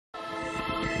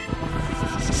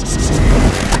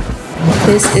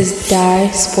This is Die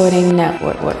Sporting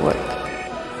Network.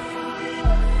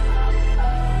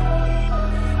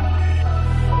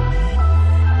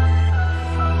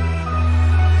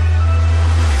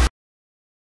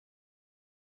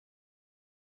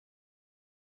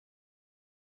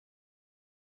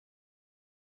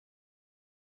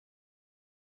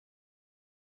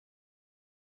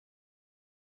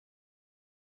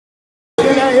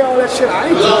 All that shit, I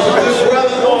ain't doing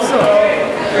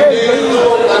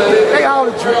they all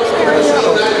the drinks.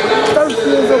 30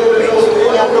 years old, bitch.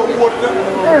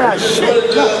 Yeah,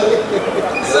 shit.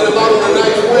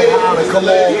 Come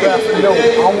on, Beth. No, I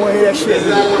don't want to hear that shit.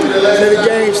 Say the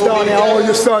game starting, all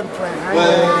your son playing.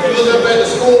 But if you look up at the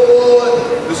scoreboard,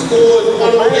 the score is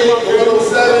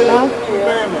 108-107.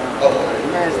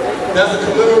 That's a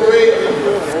commemoration.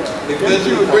 Because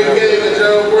you a great game that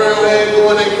Gerald Brown had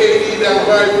going at KD. That was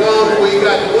very fun before you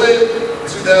got the win in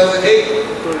 2008.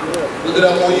 Look it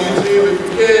up on YouTube if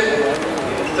you can.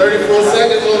 34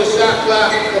 seconds on the shot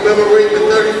clock, commemorating the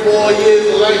 34 years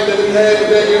of life that we had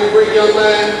with that great young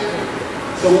man.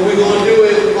 So what we're going to do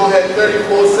is we're going to have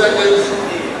 34 seconds,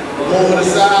 a moment of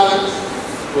silence.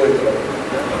 Go ahead.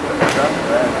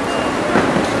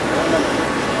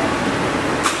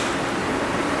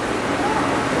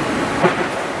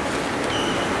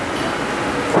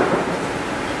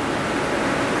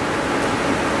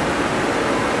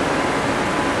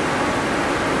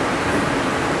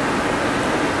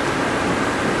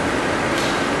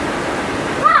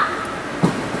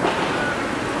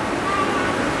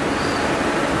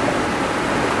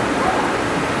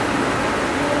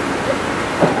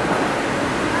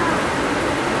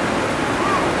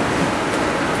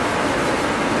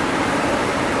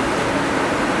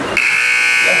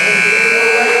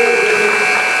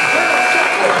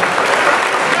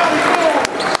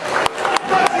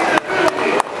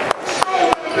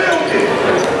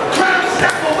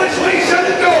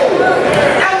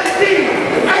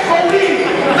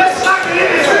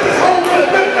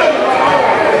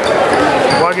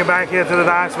 Back here to the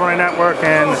Die Sporting Network,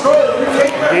 and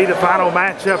indeed the final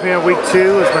matchup here in week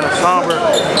 2 has been a somber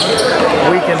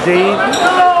week indeed.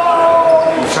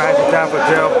 Tragic time for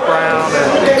Gerald Brown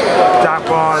and Doc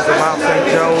Barnes of Mount St.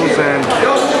 Joe's, and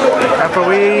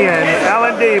FOE and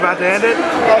LND about to end it.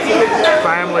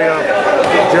 Family of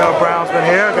Gerald Brown's been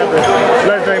here. Got the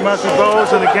legendary Mustard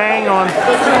Bowls and the gang on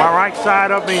my right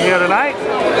side of me here tonight.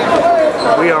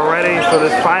 We are ready for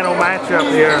this final matchup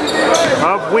here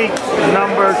of week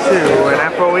number 2, and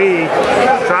FOE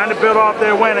trying to build off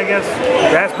their win against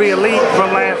the SB Elite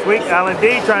from last week.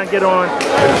 LND trying to get on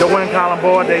the win column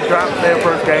board. They dropped their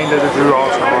first game to the Drew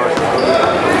All-Stars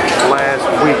last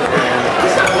week.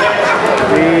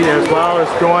 As well as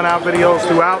throwing out videos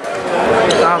throughout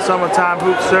our summertime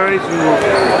hoop series, you will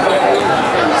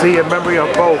see a memory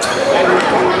of both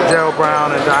Gerald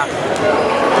Brown and Doc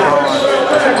Barnes.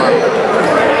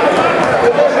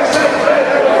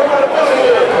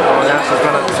 Oh, this has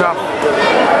been a tough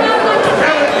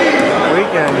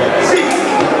weekend.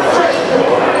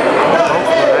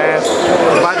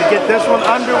 About to get this one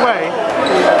underway.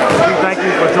 We thank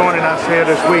you for joining us here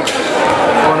this week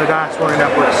on the Die Sporting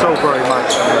Network so very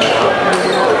much.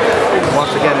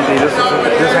 Once again, indeed, this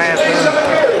has been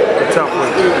a tough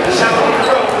week.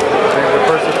 We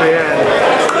persevere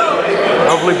and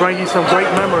hopefully bring you some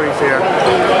great memories here.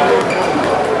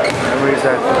 Memories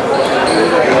that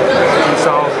you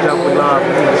saw definitely love.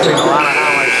 We've seen a lot of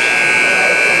highlights.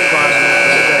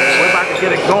 We're about to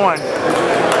get it going.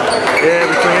 Yeah,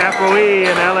 between FOE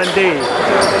and LND.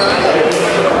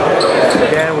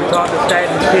 Again, we talked to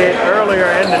Staten Kid earlier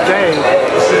in the day.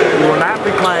 We will not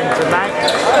be playing tonight.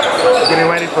 Getting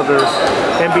ready for the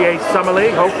NBA Summer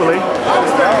League, hopefully.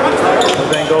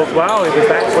 Everything goes well. He'll be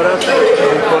back with us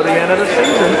before the end of the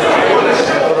season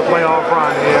and for the playoff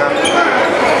run here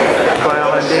for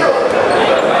LND.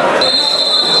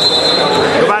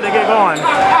 We're about to get going.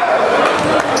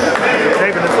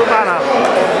 Taping this about an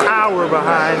hour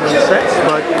behind in sets,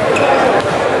 but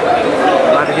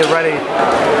about to get ready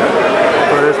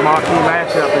for this marquee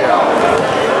matchup here.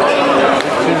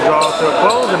 Two draws to a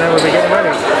close, and then we'll be getting ready.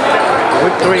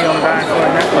 Week 3 on the Die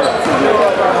Sporting Network.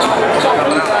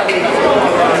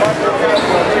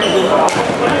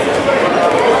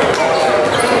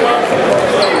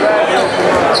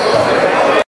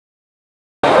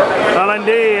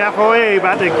 LND, FOE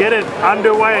about to get it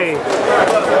underway.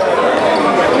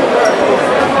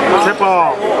 Tip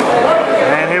off.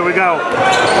 And here we go.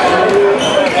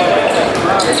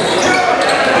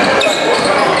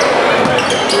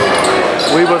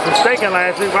 We was mistaken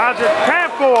last week. Roger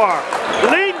Camphor,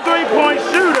 leading three-point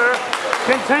shooter,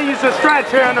 can continues to stretch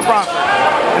here in the Brunson.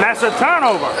 And that's a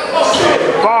turnover.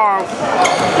 Barr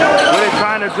really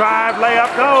trying to drive,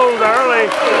 layup goes early.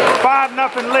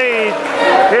 5-0 lead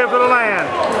here for the Land.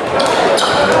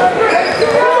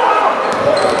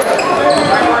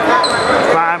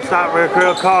 Climb stop for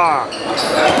Krill Carr.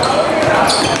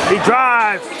 He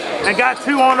drives and got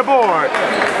 2 on the board.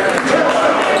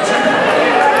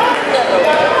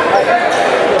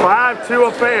 5-2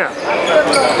 affair.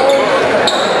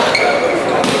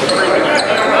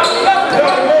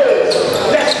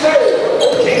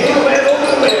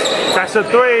 That's a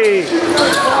 3.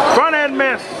 Front end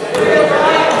miss.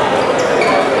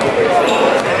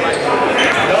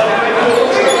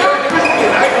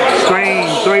 Screen,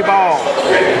 3 ball.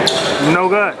 No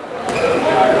good.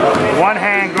 One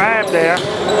hand grab there.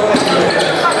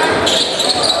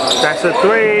 That's a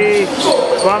 3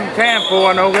 from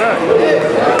Canfor, no good.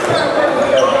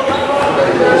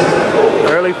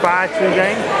 Early 5-2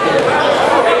 game.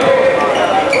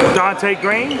 Dante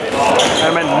Green,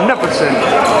 a magnificent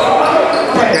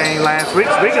game last week.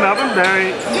 Speaking of him,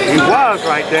 there he was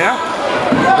right there.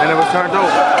 Then it was turned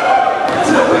over.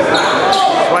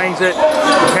 Swings it,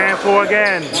 Canfor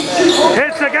again.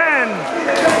 Hits again.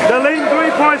 The leading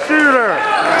 3-point shooter.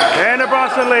 And the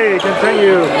Brunson lead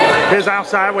continue his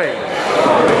outside way.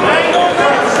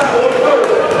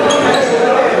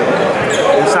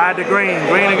 Inside to Green.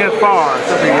 Green against Barr.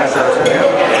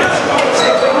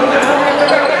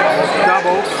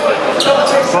 Double.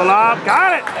 Pull up.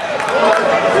 Got it.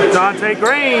 Dante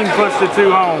Green puts the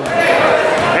 2 home.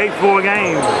 8-4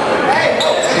 game.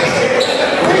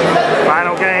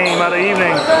 Final game of the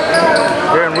evening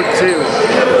here in week 2.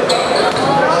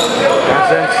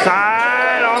 That's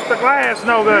inside, off the glass,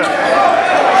 no good.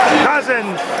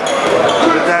 Cousins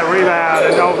with that rebound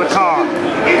and over Carr.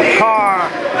 Carr,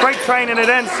 freight training it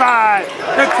inside.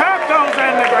 The tap goes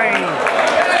in the Green.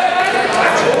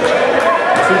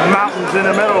 2 mountains in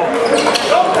the middle.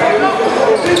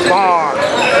 Barr.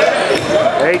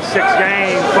 8-6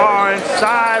 game. Barr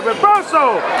inside with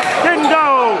Brunson. Didn't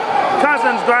go.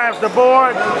 Cousins drives the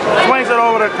board, swings it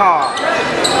over to Carr.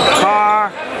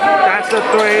 Carr, that's a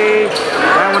 3.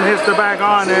 That one hits the back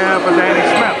on there for Danny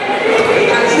Smith.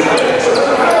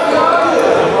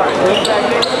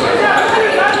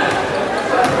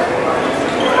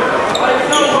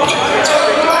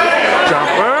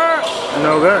 Jumper,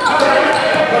 no good.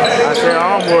 I say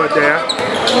Longwood there.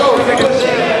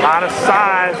 Out of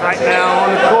size right now on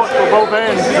the court for both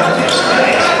ends.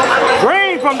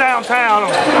 Green from downtown,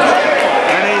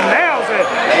 and he nails it.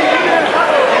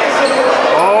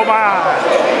 Oh my.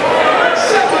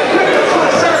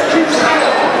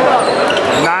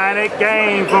 9-8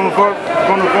 game from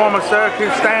the former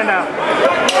Syracuse standout.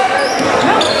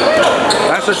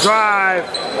 That's a drive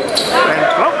and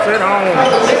floats it home.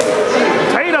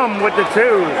 Tatum with the 2.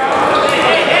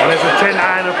 And it's a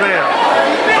 10-9 affair.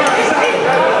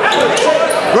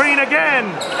 Green again,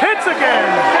 hits again.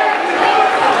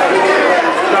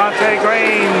 Dante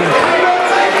Green,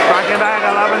 rocking back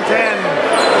 11-10.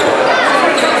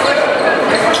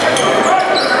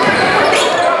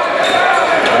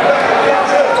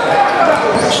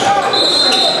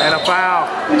 And a foul.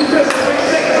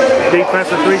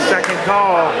 Defensive 3-second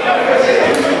call.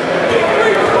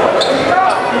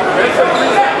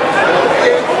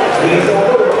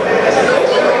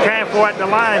 Canfor at the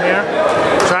line here,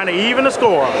 trying to even the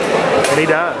score, and he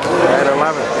does at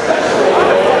 11.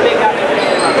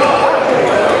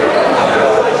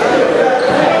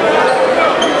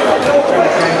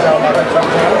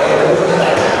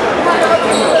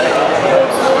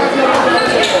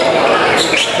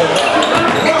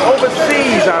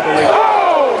 Overseas, I believe.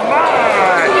 Oh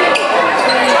my!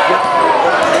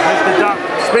 Mr. Duck,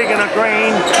 speaking of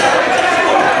Green,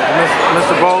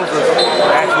 Mr. Bowles was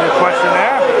asking a question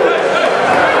there.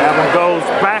 That one goes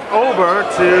back over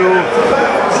to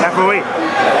FOE.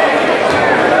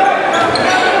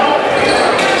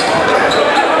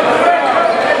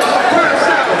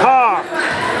 Carr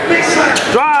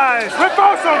drives, with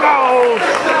Brunson goes,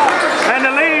 and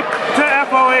the lead to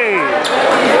FOE.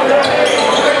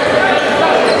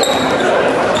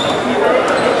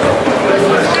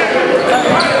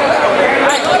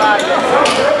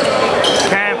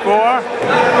 Canfor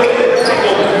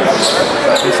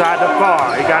inside the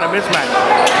far. He got a mismatch.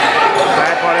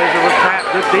 Bad part is it was trapped.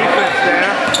 Good defense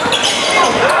there.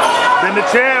 Then the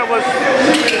chair was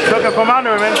took it from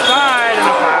under him inside, and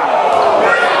a foul.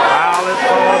 Foul is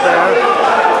called there.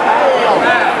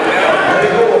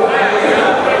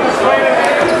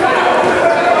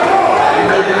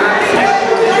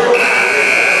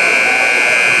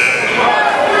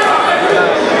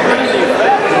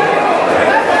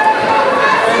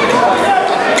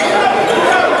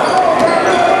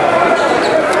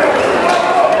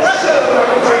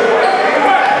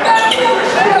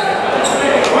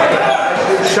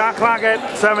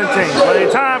 17. Play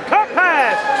time, cut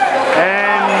pass,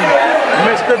 and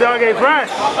Mr. Dougie Fresh.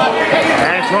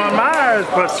 Antoine Myers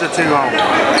puts the 2 on.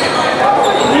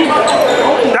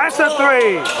 That's a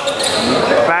 3.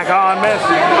 Back on miss.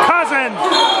 Cousins.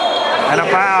 And a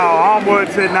foul. Longwood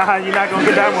said, nah, you're not going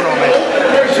to get that one on me.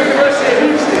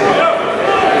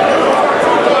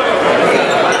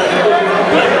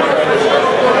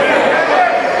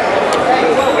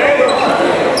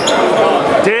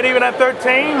 Dead even at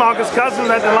 13. Marcus Cousins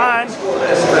at the line.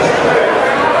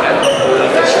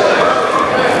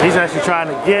 He's actually trying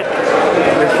to get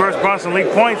his first Brunson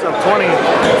League points of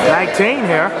 2019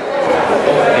 here.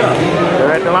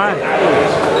 They're at the line.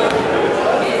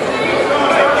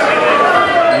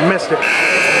 Missed it.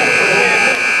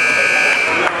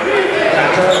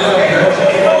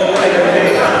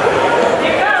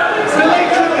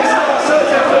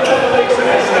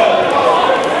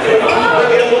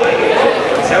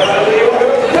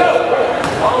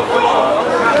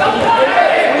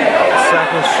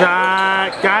 Second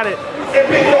shot, got it.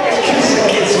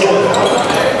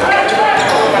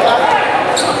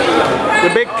 The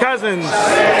big Cousins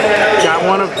got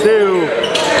 1 of 2.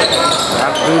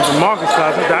 After Marcus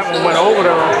Cousins, that one went over the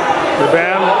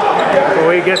band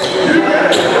before he gets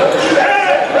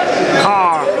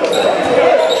Carr.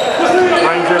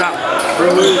 Brings it up.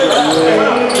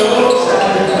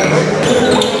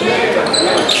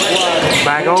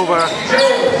 Back over.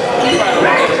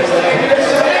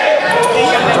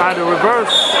 Trying to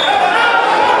reverse.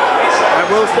 That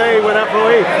will stay with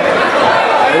FOE.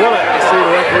 They will it. See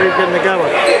the referee getting together.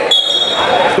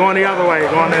 It's going the other way,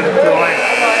 going into the lane.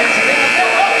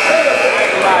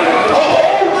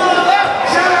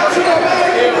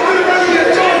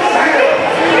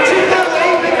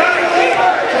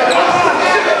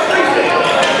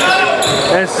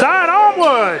 Inside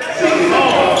Longwood.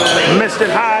 Missed it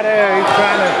high there. He's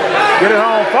trying to get it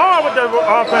home far with the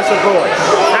offensive board.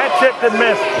 That tipped and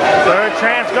missed. Third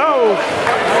chance goes.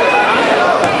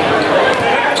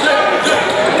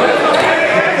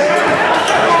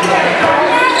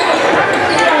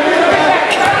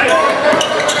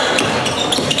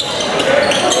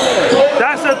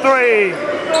 That's a 3.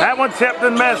 That one tipped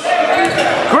and missed.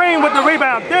 Green with the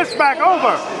rebound. Dish back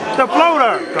over. The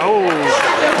floater goes.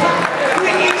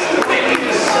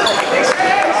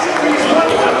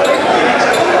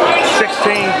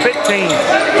 16-15.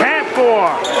 Camp 4.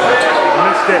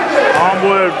 Missed it.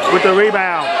 Longwood with the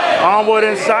rebound. Longwood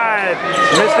inside.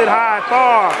 Missed it high.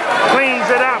 Far. Cleans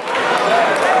it up.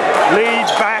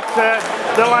 Leads back to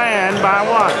the land by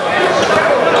 1.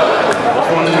 This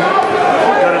one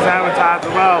that is advertised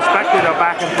well. Spectator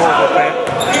back and forth with it.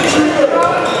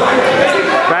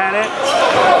 Bennett.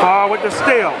 Far with the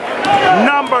steal.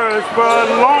 Numbers for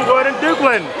Longwood and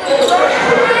Dukeland.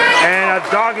 And a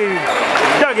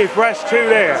Dougie Fresh 2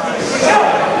 there.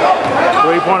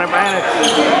 3-point advantage.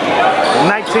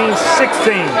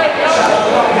 19-16.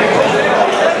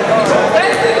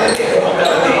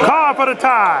 Carr for the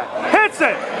tie. Hits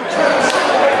it.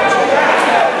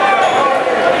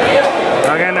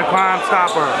 Again, the crime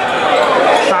stopper.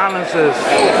 Silences.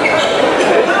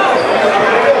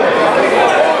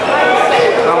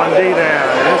 LND there.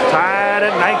 It's tied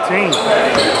at 19.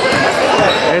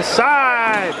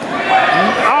 Inside.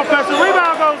 Offensive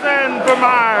rebound goes in for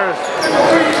Myers.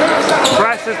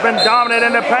 Fresh has been dominant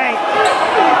in the paint.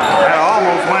 That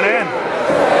almost went in.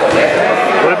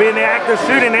 Will it be in the act of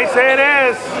shooting? They say it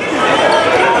is.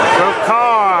 So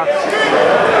Carr.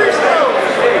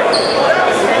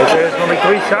 There's going to be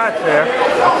 3 shots there.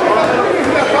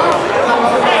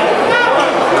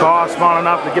 Carr smart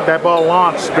enough to get that ball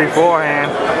launched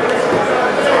beforehand.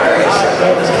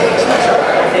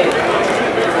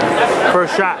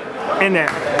 First shot in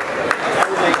there.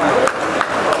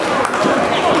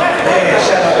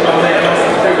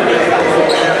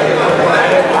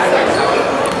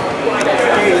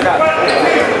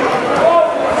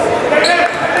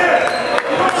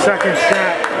 Second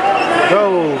shot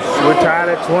goes. We're tied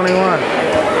at 21.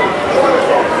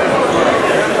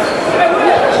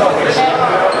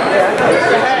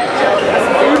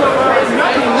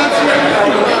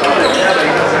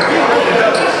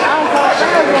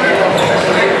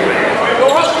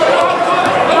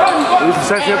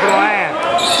 Sets here for the land.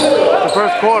 The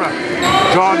first quarter.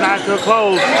 Draw not to a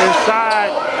close.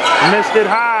 Inside. Missed it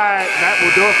high. That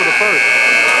will do it for the first.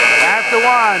 After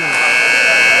 1.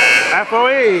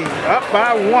 FOE up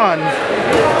by 1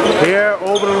 here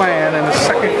over the land in the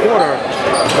second quarter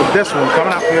of this one.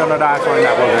 Coming up here on the Dukeland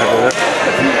Network.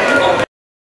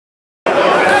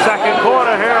 Second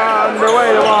quarter here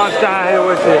underway. The launch down here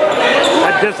with you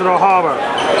at Digital Harbor.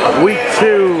 Week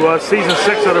 2 of season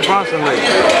 6 of the Brunson League.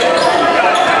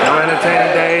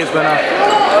 entertaining day. It's been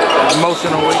an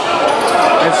emotional week.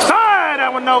 Inside,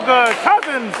 that one no good.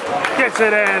 Cousins gets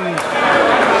it in.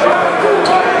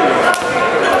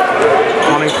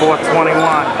 24-21.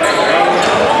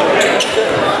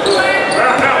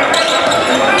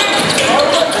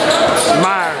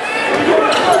 Myers.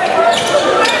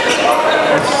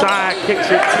 Inside, kicks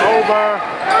it over.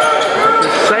 To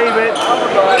save it.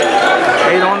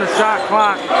 8 on the shot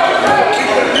clock.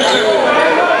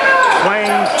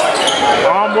 Swings.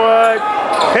 Longwood.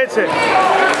 Hits it.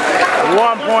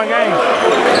 1-point game.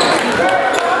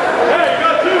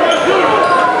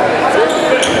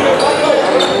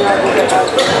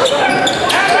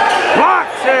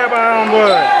 Blocked there by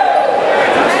Longwood.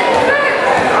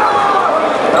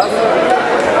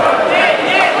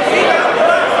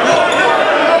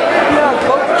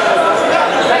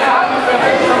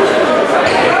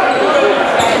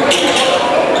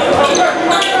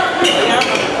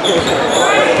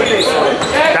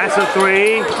 That's a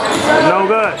 3, no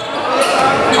good.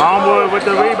 Longwood with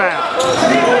the rebound.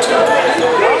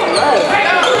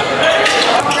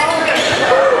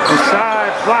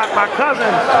 Inside, blocked by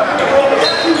Cousins.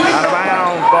 Out of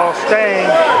bounds, ball staying.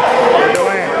 Go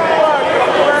in.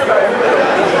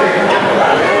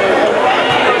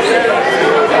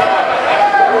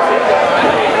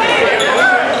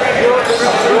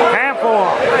 Handful,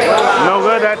 no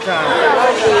good that time.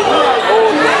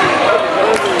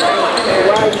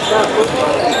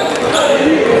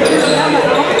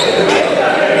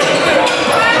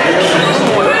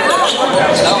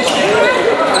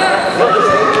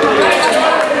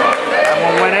 That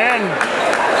one went in.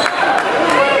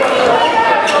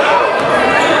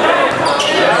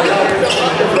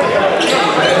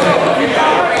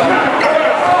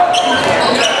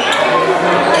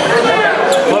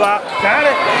 Pull up, got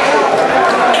it.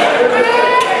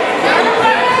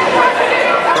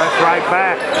 That's right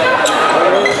back.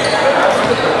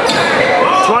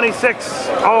 26.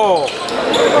 Oh,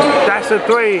 that's a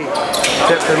 3.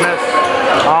 Tipped and missed.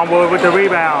 Longwood with the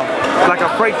rebound. It's like a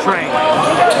freight train.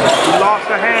 He lost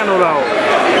the handle though.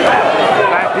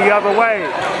 Back the other way.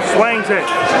 Swings it.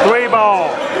 3 ball.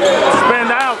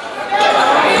 Spin out.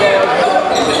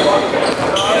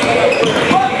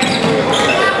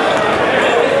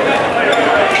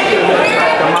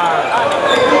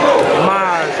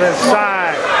 Myers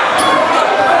inside.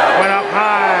 Went up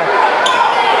high.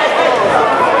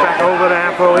 Back over to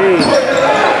Afro-E.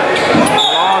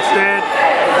 Lost it.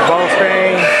 Ball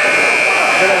staying.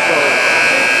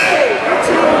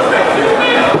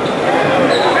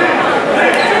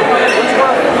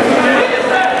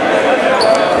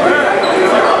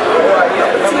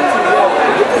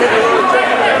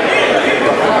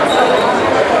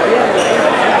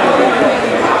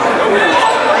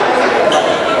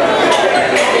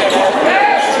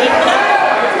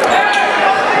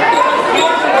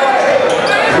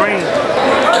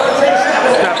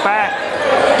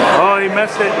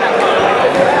 Missed it.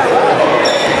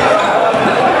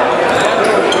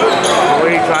 We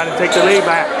trying to take the lead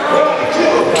back.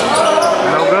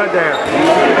 No good there.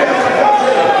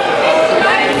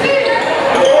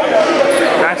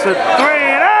 That's a 3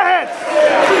 and that hits.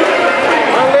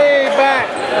 The lead back.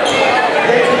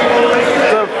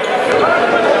 The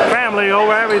family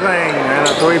over everything and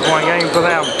a 3-point game for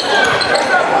them.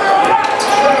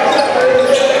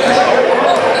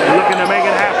 Looking to make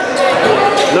it happen.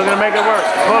 Looking to make it work.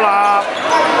 Pull up.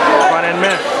 Run and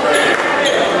miss.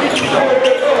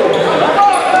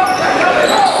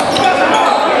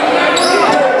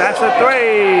 That's a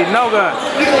 3. No good.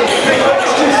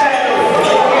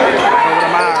 Back over to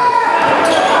Myers.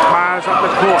 Myers up the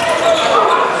court.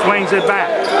 Swings it back.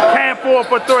 Can't fall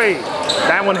for 3.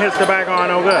 That one hits the back on.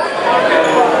 No good.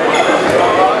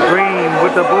 Green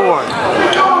with the board.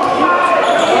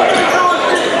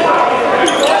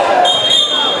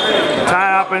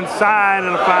 Tie up inside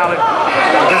and a foul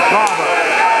against Barber.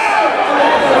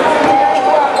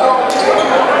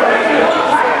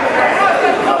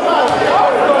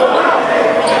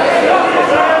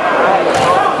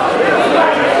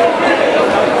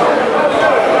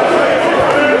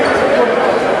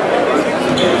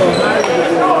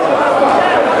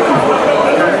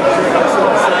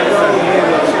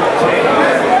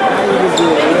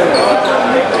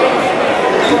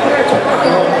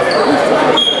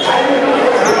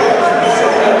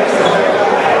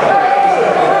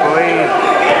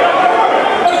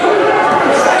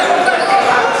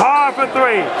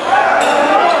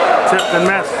 Tipped and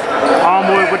missed.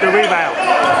 Longwood with the rebound.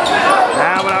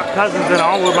 Now without Cousins, and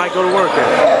Longwood might go to work there.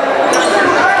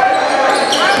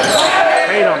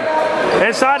 Tatum.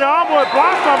 Inside the Longwood,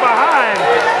 blocked from behind.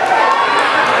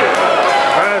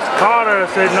 First Carter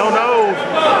said no.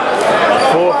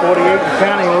 4:48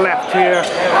 counting left here.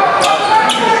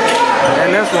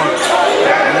 And this one,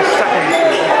 in the second.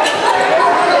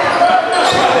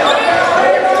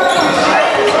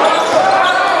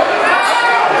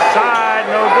 Side,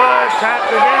 no good.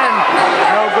 Tapped again.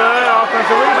 No good.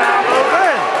 Offensive rebound, no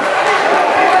good.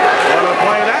 What a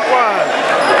play that was.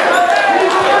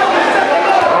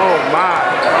 Oh my.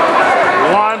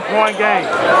 1 point game.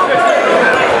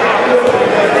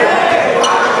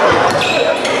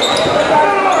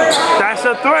 That's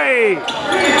a three.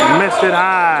 Missed it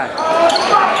high.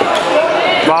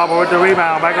 Barber with the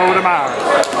rebound. Back over to Myers.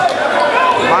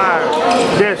 Myers.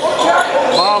 Dish.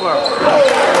 Barber.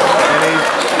 And he's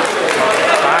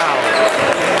fouled.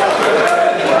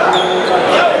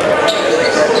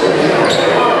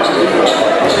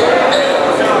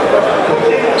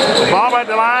 Barber at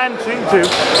the line. Shooting two.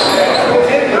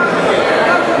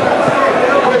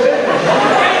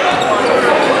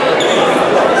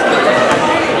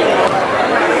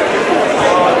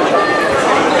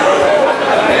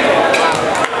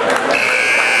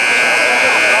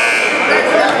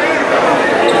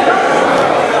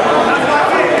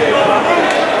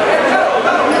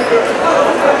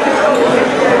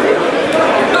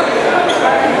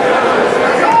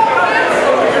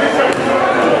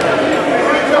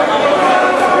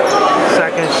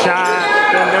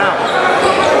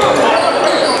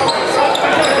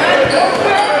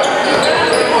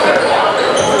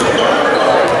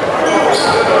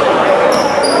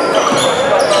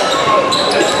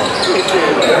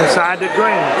 Inside to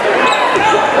Green.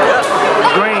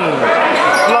 Green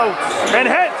floats and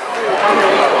hits.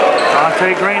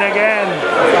 Monte Green again.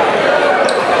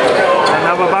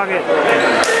 Another bucket.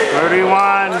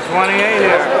 31-28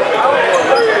 here.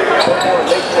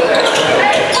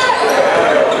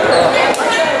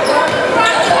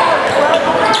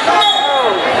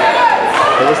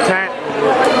 It was tapped.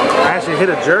 Actually hit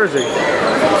a jersey.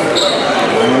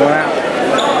 Wow.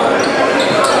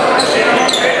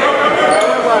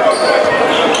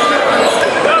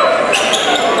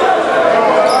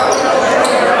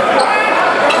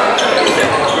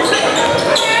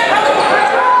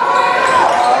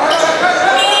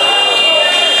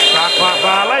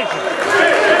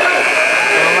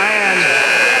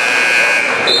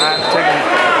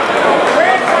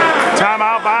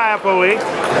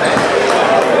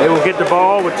 They will get the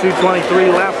ball with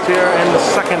 2:23 left here in the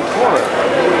second quarter.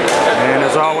 And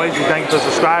as always, we thank you for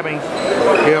subscribing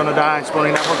here on the Dye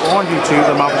Sporting Network on YouTube,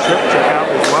 the membership. Check out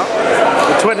as well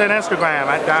the Twitter and Instagram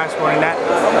at Dye Sporting Net.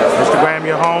 Instagram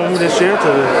your home this year to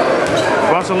the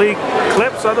Brunson League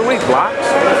clips of the week blocks.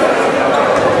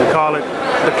 We call it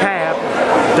the Cab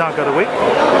Dunk of the Week.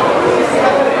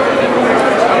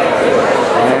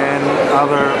 And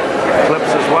other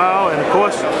clips as well, and of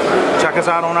course check us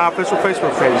out on our official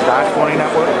Facebook page, Dye Sporting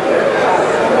Network.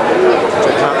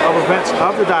 Check out other events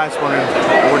of the Dye Sporting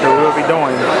Network that we'll be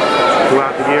doing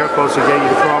throughout the year. Of course, we gave you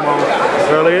the promo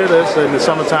earlier, this in the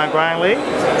Summertime Grind League.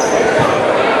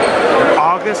 In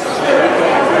August,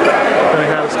 we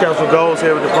have the scheduled goals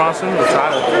here with the Brunson. We'll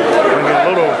try to bring in a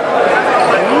little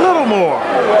more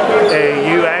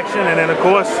AAU action, and then of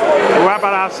course we'll wrap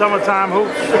out our summertime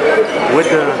hoops with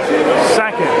the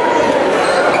second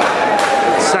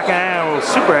annual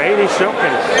Super 80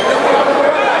 Showcase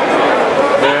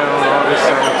there on August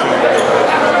 17th.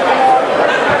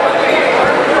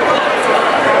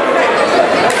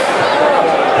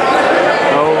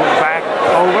 So back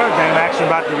over, game action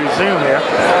about to resume here.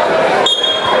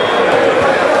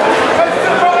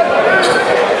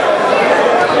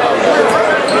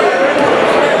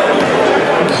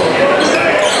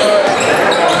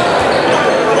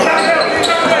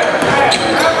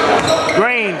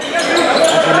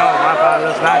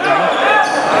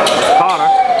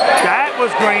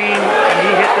 Green, and he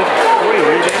hit the three.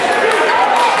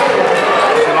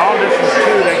 It's a long distance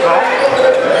two, they call.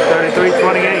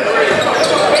 33-28.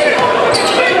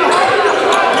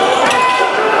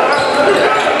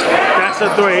 That's a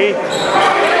three.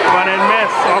 Run and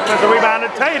miss. Offensive rebound to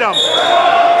Tatum.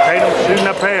 Tatum shooting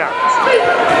a pair.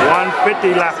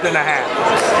 1:50 left in the half.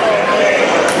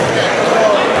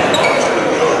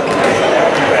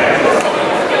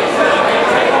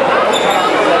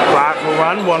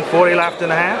 Run, 1:40 left in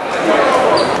the half.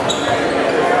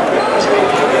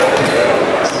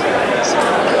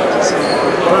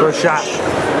 First shot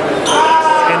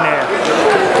in there.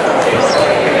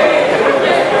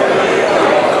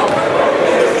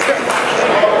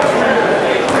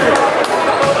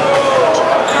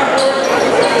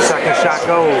 Second shot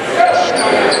goes.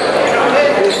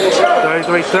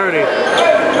 33-30.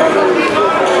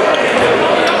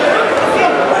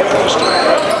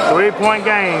 3-point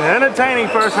game. Entertaining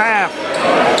first half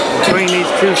between these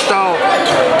two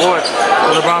stalwarts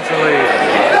for the Brunson lead.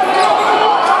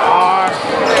 Carr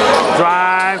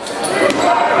drives.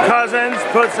 Cousins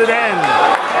puts it in.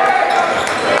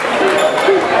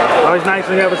 Always nice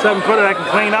when you have a 7-footer that can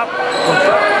clean up.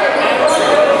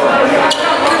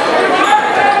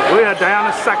 We are down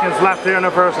to seconds left here in the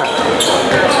first half.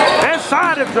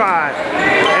 Inside the drive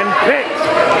and picked.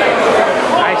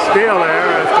 Nice steal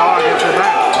there as Carr gets it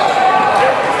back.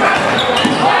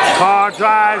 Carr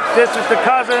drives, dishes to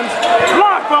Cousins.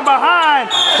 Blocked from behind.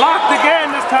 Blocked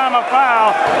again, this time a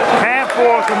foul.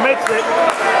 Handful commits it.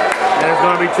 And it's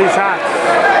going to be 2 shots.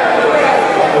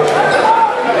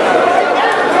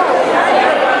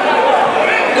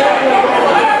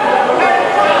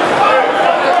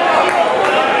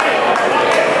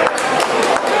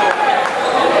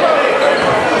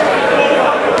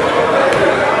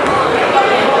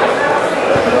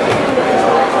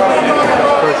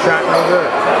 Shot no good.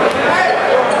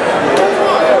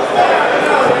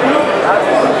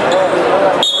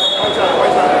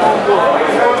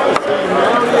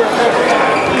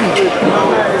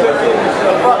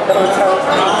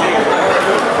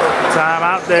 Time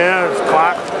out there. It's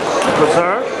clock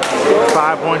preserved.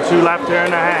 5.2 left here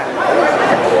in the half.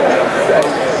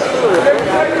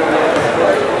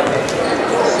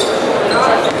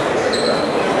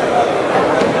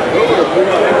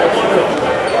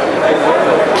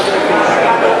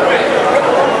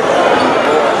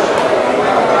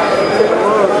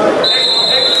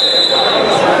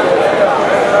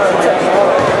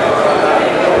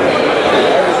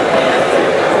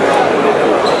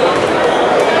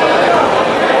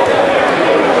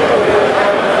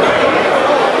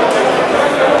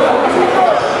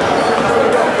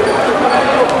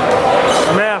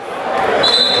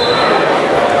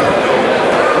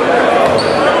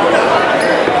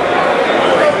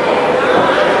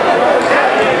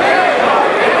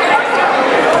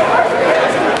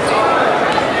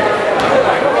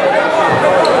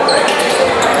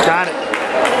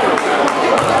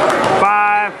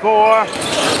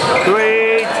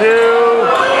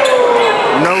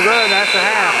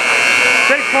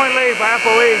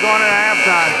 Going into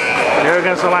halftime here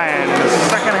against the Land. In the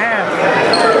second half,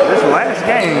 this last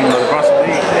game of the Brunson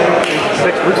League,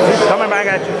 6 weeks, coming back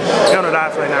at you here on the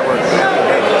LND Network.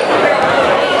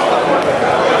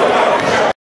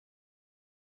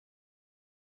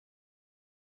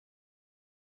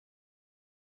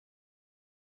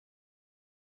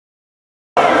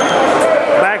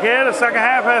 Back here, the second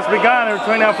half has begun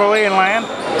between FOE and Land.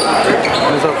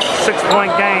 It's a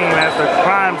 6-point game as the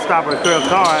Crime Stopper,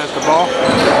 Carr, has the ball.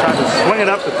 Trying to swing it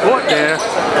up the court there.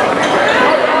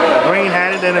 Green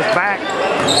had it in his back.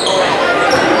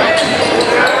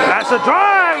 That's a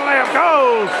drive. Layup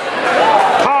goes.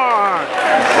 Carr,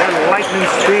 at lightning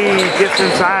speed, gets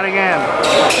inside again.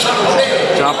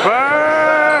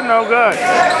 Jumper, no good.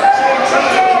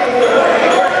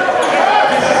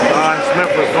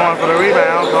 Smith was going for the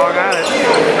rebound. Carr got it.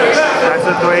 That's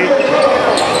a 3.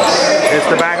 It's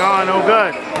the back on, no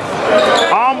good.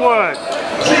 Longwood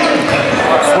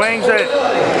swings it.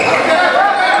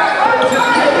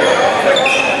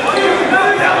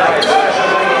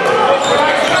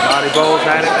 Marty Bowles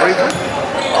had it briefly.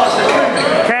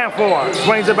 Canfor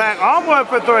swings it back. Longwood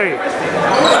for 3.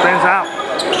 Spins out.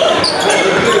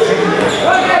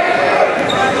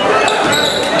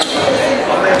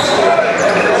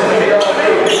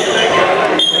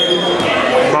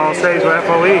 Ball stays with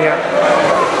FOE here.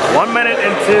 1 minute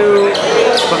into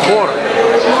the quarter.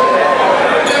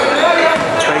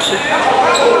 Face it.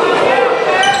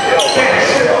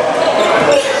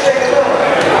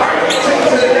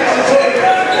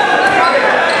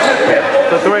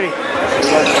 The 3.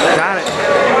 Got it.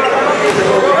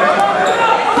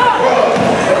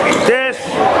 This.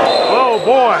 Oh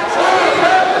boy.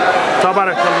 Talk about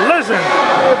a collision.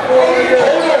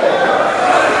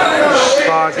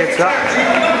 Carr gets up.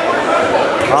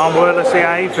 Longwood, let's see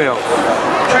how he feels.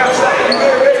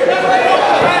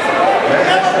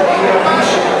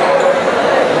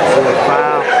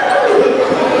 Foul.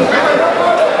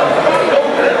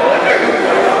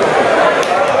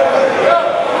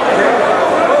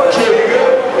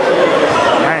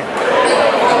 Man.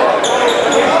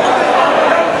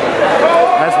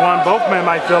 That's one both men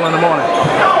might feel in the morning.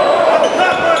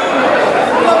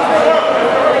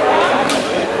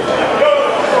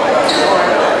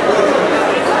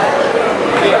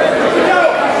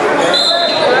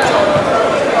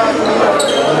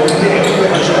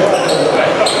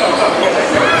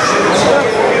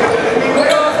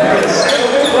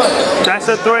 That's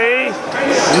a 3.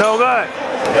 No good.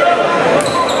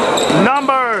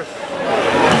 Numbers.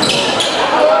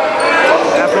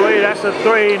 a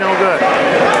three, no good.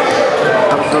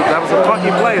 That was a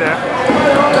funky play there.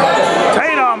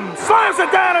 Tatum slams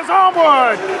it down as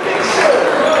Longwood.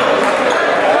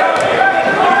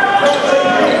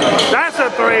 That's a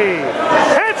three.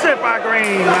 Hits it by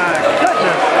Green. My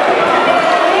goodness.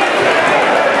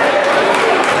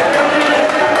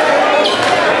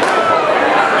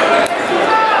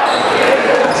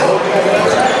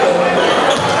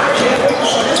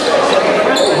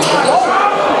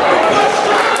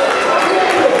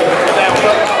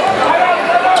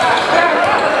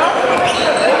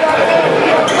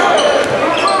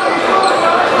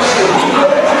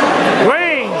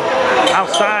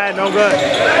 No good.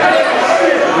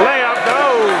 Layup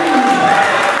goes.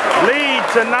 Lead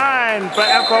to 9 for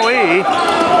FOE.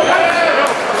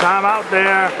 Time out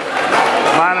there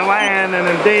by the land, and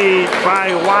indeed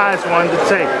probably a wise one to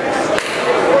take.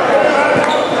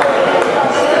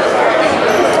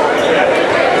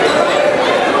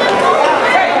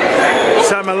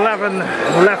 7-11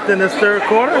 left in this third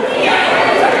quarter.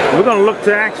 We're going to look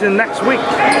to action next week.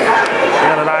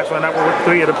 We're going to dive on Network with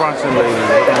 3 of the Brunson league.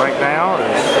 Right now,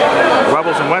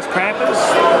 Rebels and West Panthers.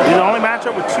 These are the only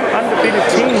matchup with 2 undefeated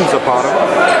teams a part of it.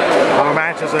 Other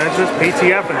matches of interest,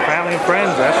 PTF and Family and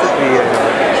Friends. That should be an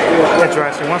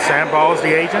interesting one. Sandballs,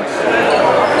 the agents.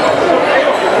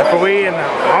 FOE and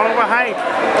Oliver Height.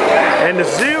 And the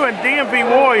Zoo and DMV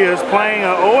Warriors playing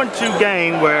an 0-2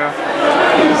 game where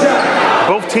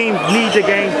both teams need the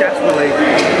game desperately.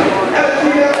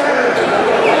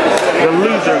 The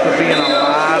loser could be in a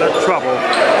lot of trouble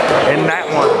in that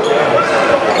one.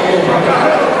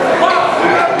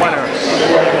 Winner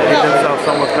get themselves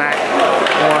somewhat back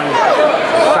on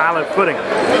solid footing.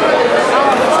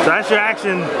 So that's your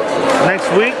action next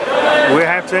week. We'll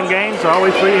have 10 games,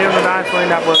 always 3 here on the Dynasty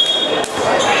Network.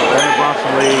 And the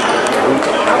Brunson League, week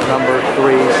number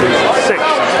 3, season 6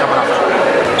 is coming up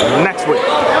next week.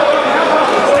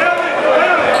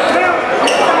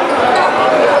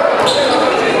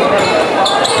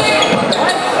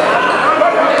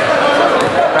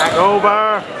 Back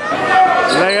over.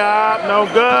 Layup, no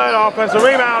good. Offensive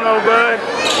rebound, no good.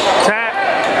 Tap,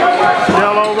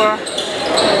 still over.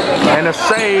 And a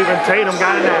save, and Tatum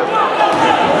got it now.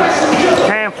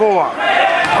 Can far.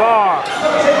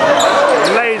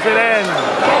 Lays it in.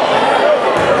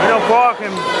 You know, Paul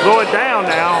can blow it down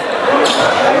now.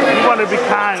 You want to be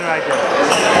kind right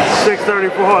there.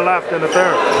 6:34 left in the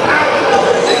third.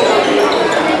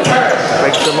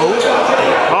 Makes the move.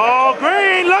 Oh,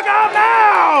 Green, look out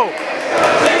now!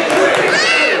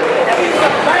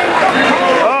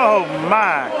 Oh,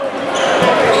 my.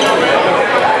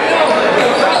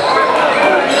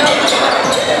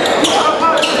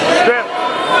 Strip.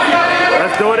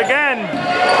 Let's do it again.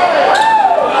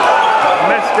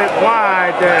 Missed it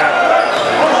wide there.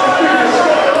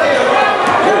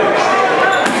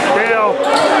 Still.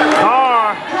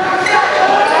 Carr.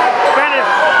 Finish.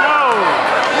 No.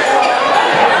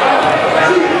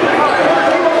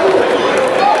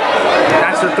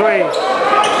 That's a 3.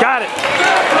 Got it.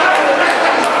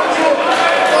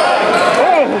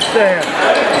 Oh, damn.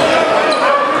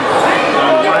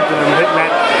 Watching him hitting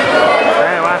that.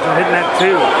 Damn, watching him hitting that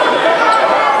too.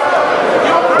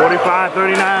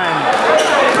 45-39.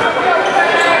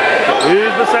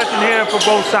 Here's the session here for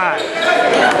both sides.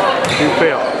 You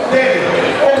feel.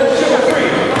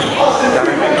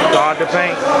 Guard the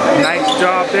paint. Nice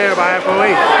job there by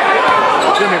FOE.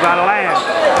 Excuse me, by the land.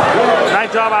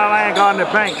 Nice job by the land guarding the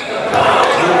paint.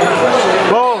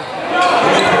 Bull.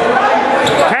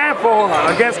 Canfor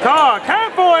against Carr.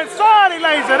 Canfor inside, he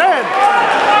lays it in.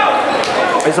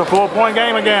 It's a 4-point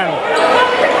game again.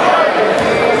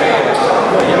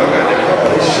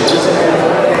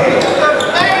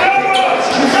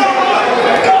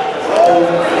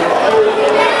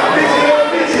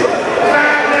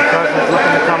 Cousins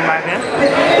looking to come back in.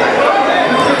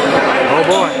 Oh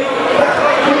boy.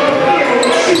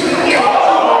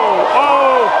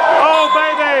 Oh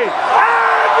baby!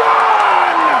 And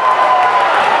one!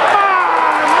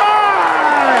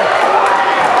 My!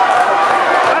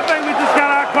 I think we just got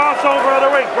our crossover of the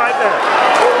week right there.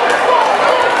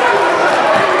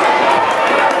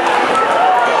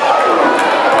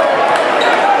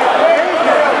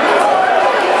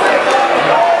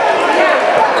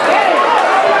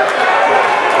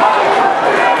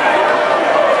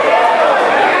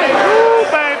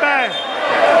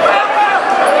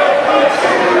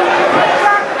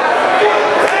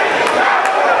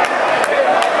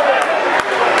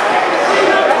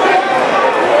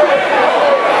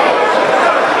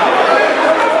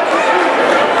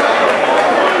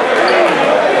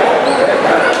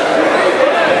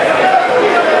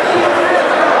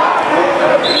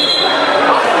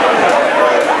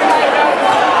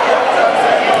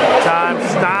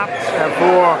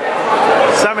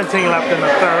 17 left in the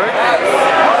third.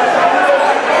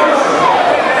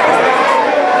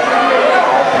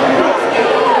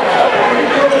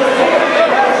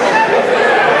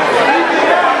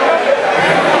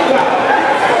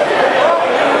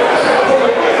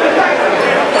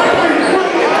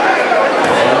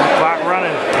 Clock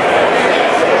running.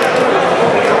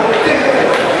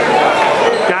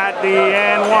 Got the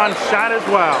and one shot as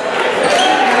well.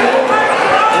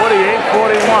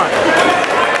 48-41.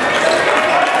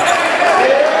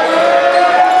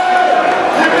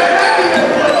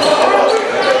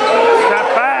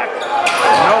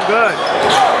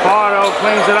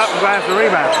 Cleans it up and grabs the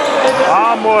rebound.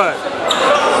 Longwood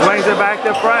swings it back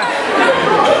to Fresh.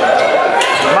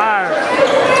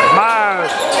 Myers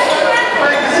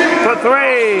for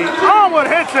three. Longwood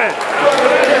hits it.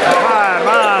 My.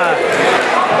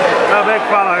 The big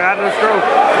fella got the stroke.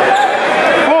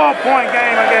 4-point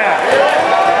game again.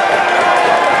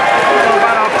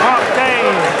 About a pump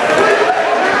game.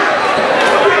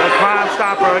 The Crime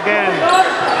Stopper again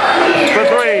for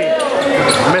three.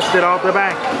 Missed it off the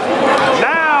bank.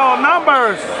 Now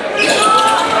numbers.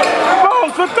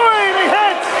 Goes for three and he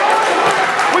hits.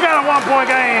 We got a 1-point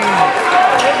game.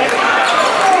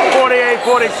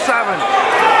 48-47.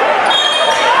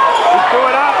 He threw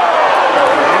it up.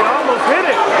 He almost hit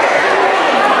it.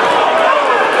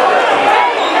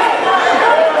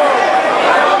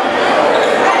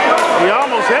 He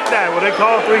almost hit that. Well, they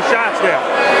called 3 shots there.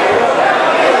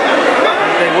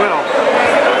 They will.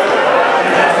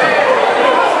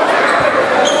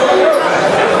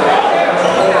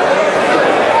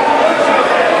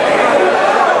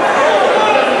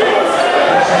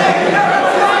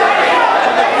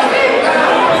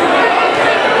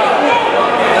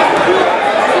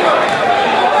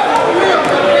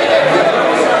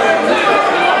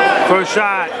 First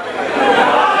shot,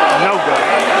 no good.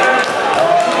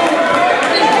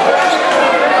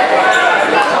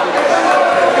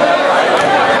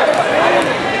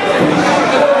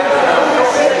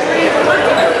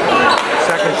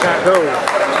 Second shot goes.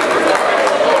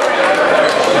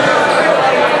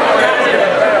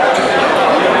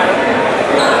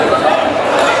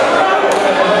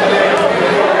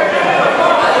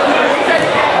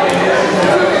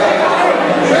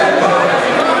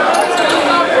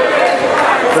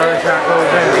 Third shot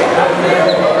goes in.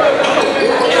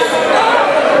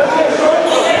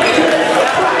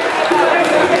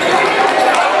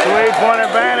 3-point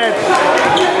advantage.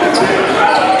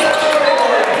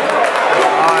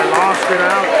 I lost it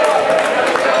out.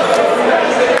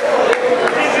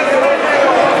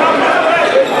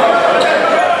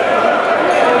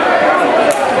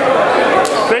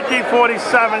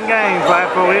 50-47 games by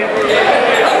FOE.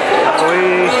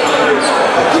 FOE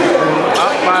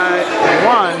up by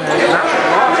 1.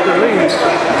 Lost the lead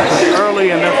early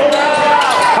in this.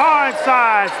 Far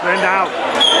inside, spinned out.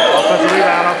 Offensive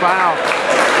rebound off foul.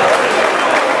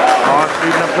 Hard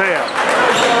shooting a pair.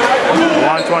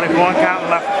 1:24 count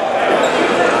left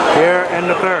here in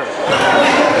the third.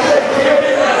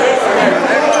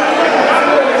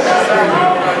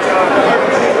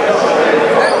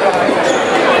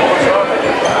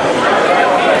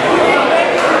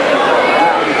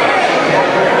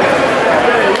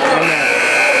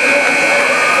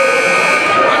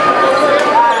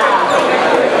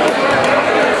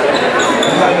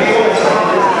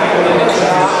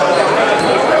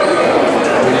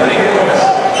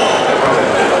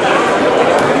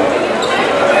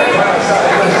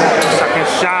 Second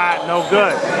shot, no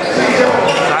good.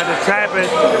 Tried to tap it,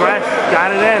 Fresh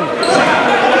got it in.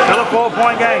 Still a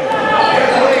 4-point game.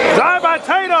 Drive by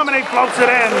Tatum and he floats it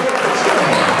in.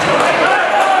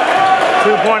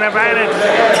 2-point advantage.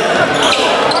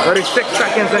 36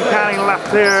 seconds and counting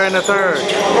left here in the third.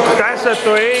 That's a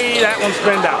three, that one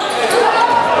spinned out.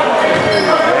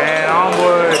 And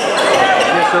Longwood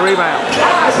gets the rebound.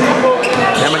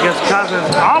 Him against Cousins.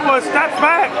 Longwood steps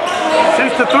back.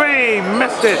 Shoots the three,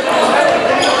 missed it.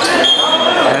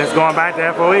 And it's going back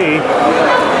to FOE.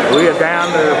 We are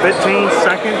down to 15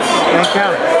 seconds and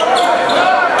counting.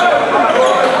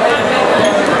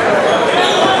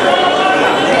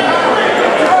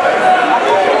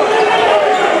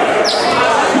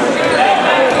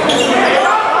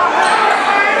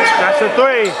 That's a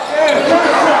three.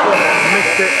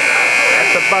 Missed it at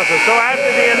the buzzer. So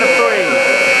after the end of three,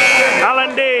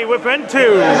 LND within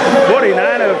 2,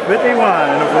 49-51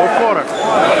 in the fourth quarter.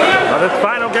 Well, this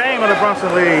final game of the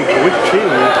Brunson League, week 2.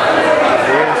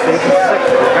 Here in season 6.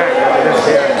 We're back after this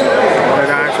here on the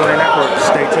LND Network.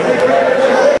 Stay tuned.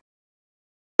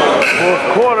 Fourth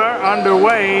quarter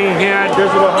underway here at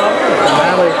Digital Hub.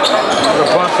 Finale of the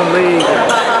Brunson League.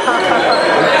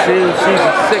 Week 2. to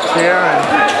season 6 here, and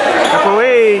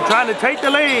FOE trying to take the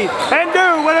lead, and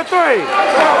do with a 3.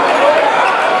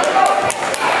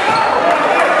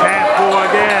 Can't for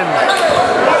again.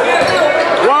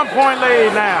 1 point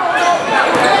lead now.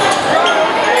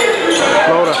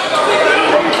 Floater.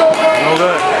 No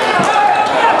good.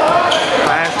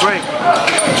 Fast break.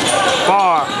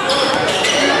 Far.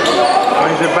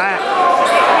 Brings it back.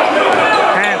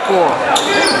 Can't for.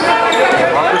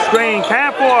 Off the screen.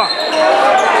 Can't for.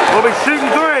 We'll be shooting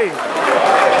 3.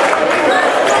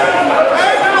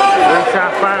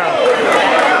 3-shot foul.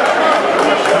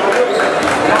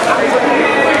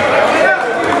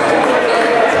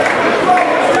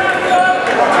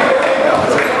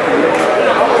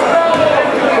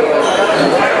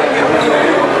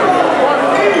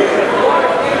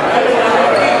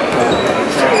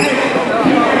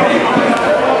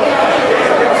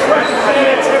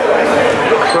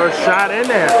 First shot in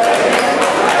there.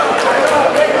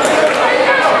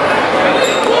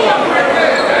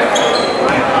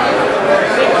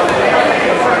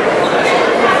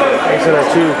 Into the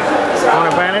 2-point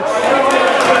advantage.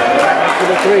 Back into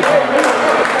the 3-point.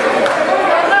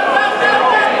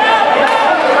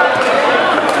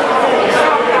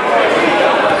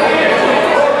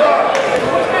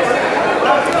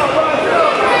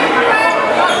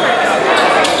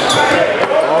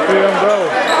 All 3 of them go.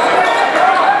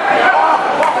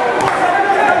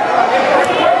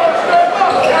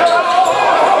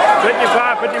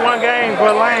 55-51 game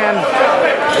for Land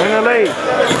in the lead.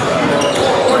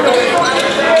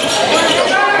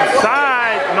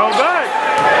 Side, no good.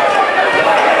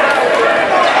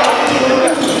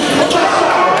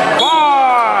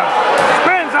 Far,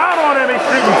 spins out on him, he's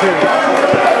shooting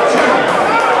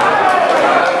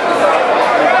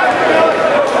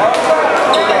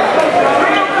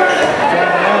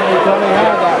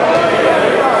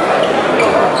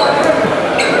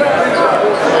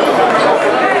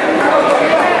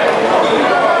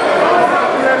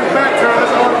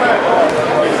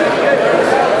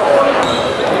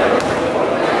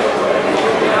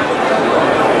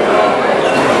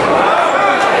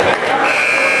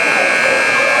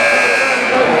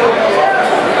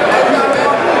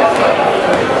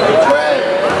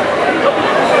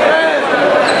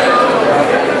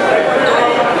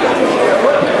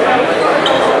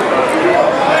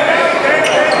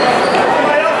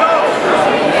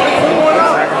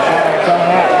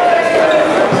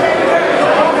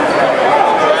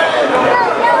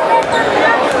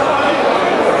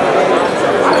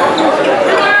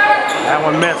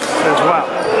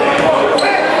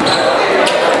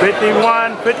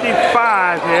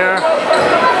 51-55 here.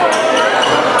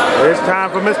 It's time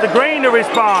for Mr. Green to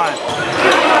respond.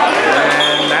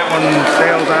 And that one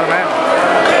sails out of bounds.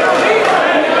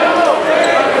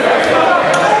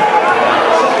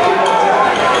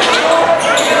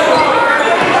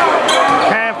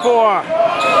 Canfor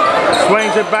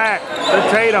swings it back to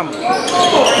Tatum.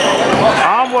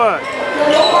 Onward.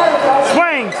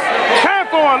 Swings.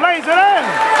 Canfor lays it in.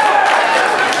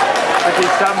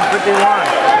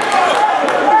 57-51.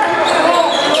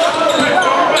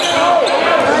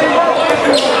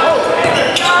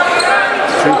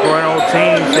 Two perennial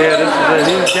teams here. This is a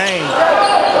huge game.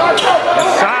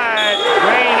 Inside,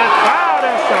 Green is fouled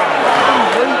inside.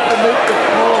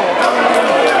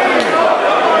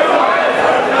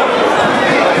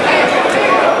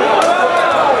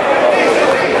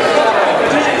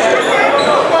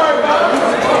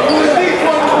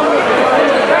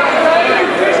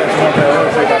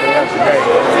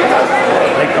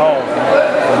 They called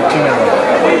from 2 minutes.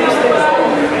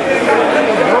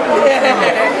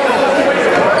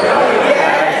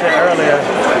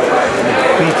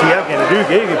 PTF can do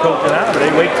gave you coaching out, but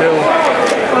they wait till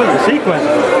the sequence.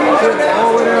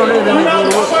 All the way down there, then they go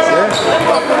to work.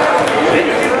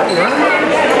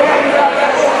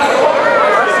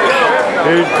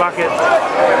 Huge bucket.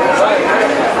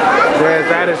 There's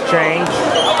that has changed.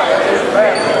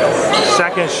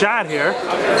 Second shot here.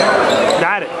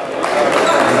 Got it.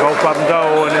 And both of them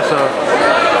go, and it's a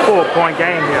 4-point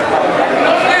game here.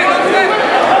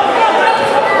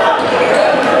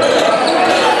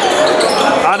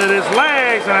 Under his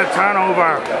legs and a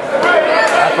turnover.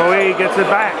 FOE gets it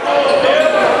back.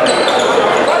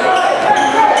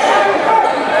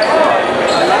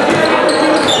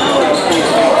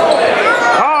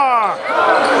 Carr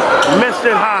missed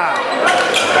it high.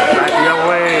 Back the other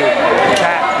way.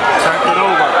 Tap turns it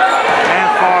over. And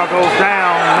Carr goes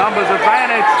down. Numbers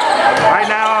advantage right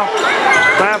now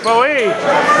for FOE.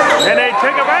 And they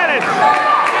take advantage.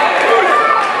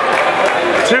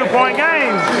 2-point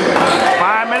game.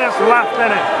 5 minutes left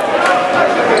in it.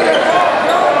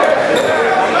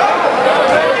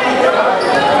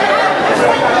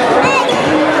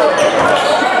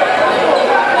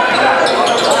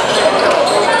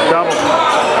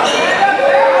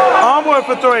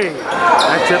 three.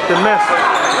 That tipped and missed.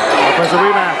 Offensive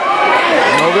rebound.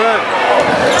 No good.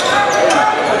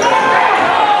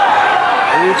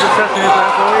 Leads the session into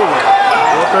that lead.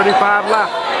 4:35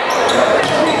 left.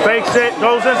 Fakes it,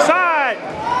 goes inside.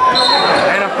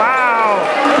 And a foul.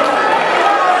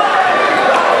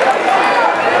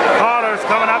 Carter's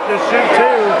coming up to shoot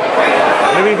two.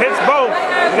 If he hits both,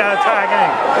 he got a tie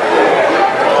game.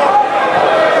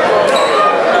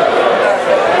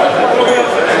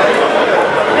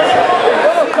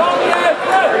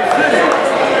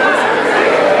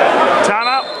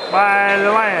 Timeout by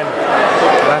the Land.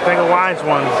 I think a wise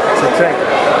one to take.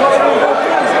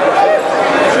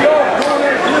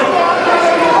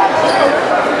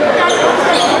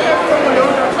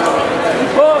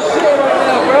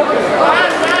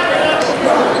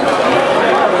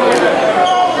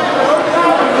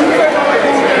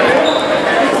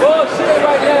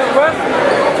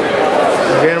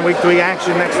 Again, week 3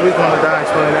 action next week on the Dye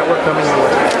Sporting Network coming your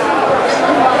way.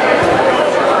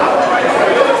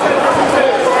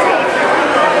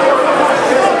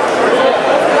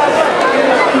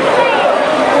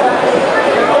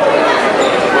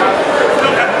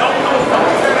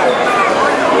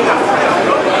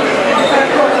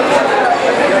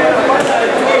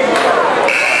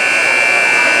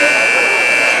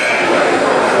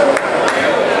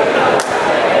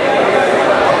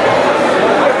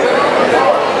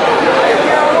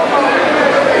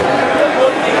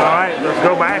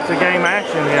 Game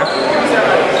action here.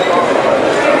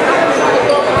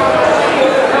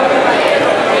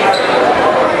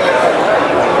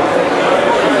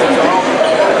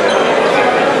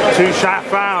 Two-shot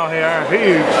foul here,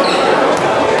 huge.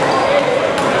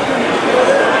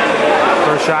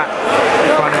 First shot,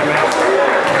 front end man.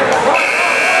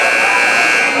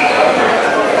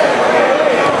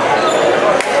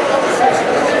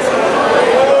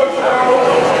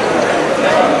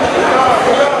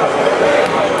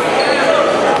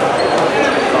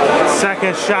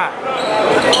 Second shot.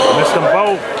 Missed them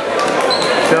both.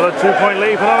 Still a 2-point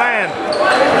lead for the Land.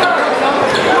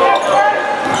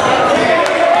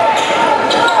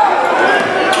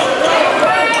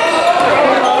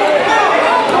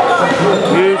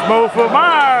 Huge move for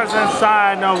Myers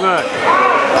inside, no good.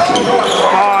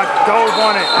 Hard dove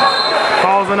on it.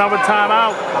 Calls another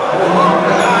timeout.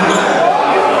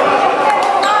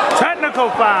 Technical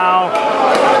foul.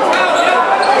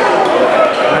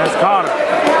 That's Carter.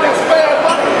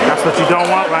 That's what you don't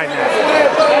want right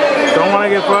now. Don't want to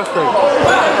get frustrated.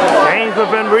 Games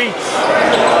within reach.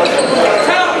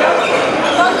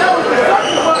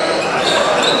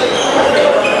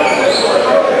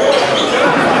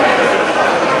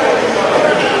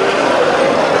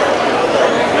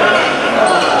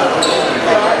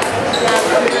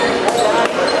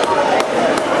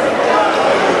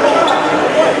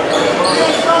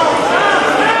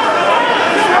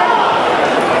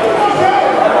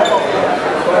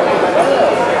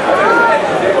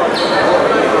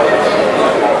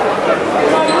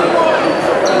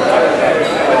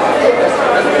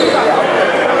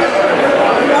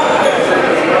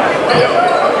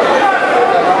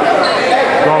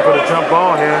 Jump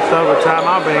ball here instead of a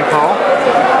timeout being called.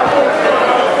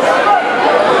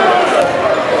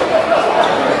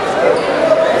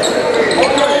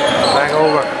 Back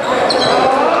over.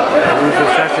 Lose the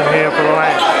session here for the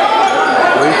Land.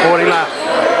 3:40 left.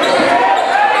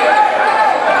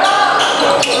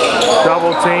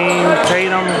 Double team,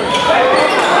 Tatum.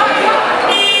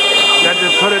 Got to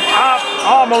put it up.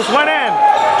 Almost went in.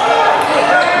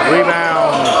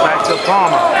 Rebound back to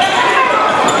Palmer.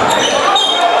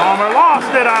 Palmer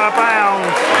lost it out of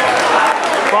bounds.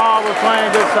 Ball was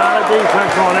playing good solid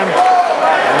defense on him.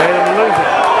 And made him lose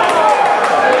it.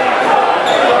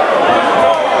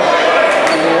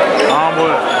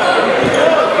 Longwood.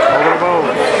 Over the bowl.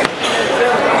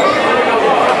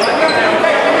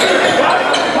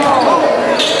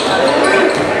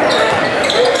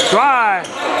 Drive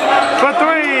for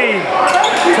three.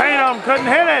 Tatum couldn't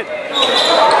hit it.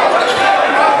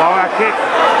 Ball got kicked.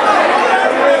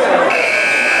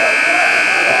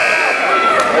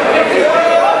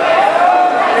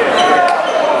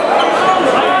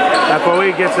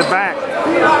 FOE gets it back.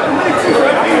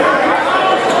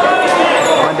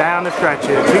 Going down the stretch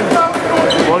here.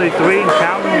 2:43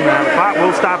 counting. The clock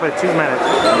will stop at 2 minutes.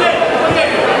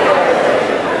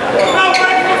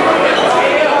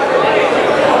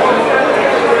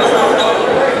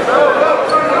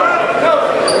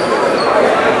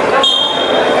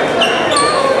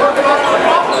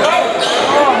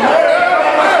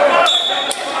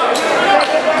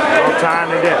 Time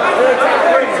to get.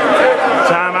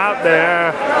 Time out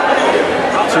there.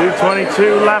 2:22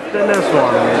 2 left in this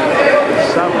one.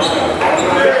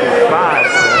 7:55.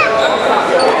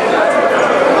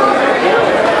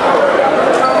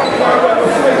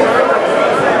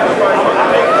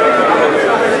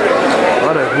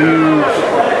 What a huge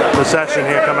possession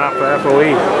here coming up for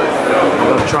FOE.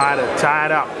 They'll try to tie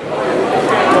it up.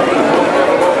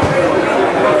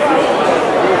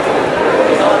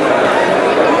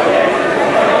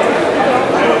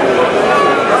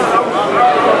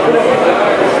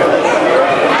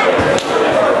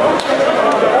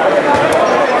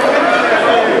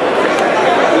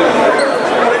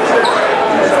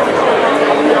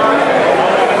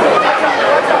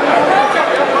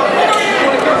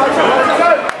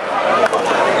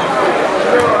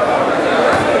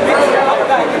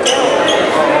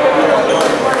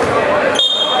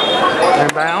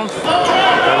 Inbounds,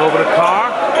 back over to Carr.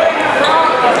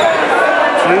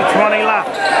 2:20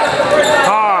 left.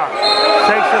 Carr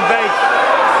takes and bakes.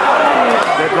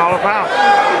 They call a foul.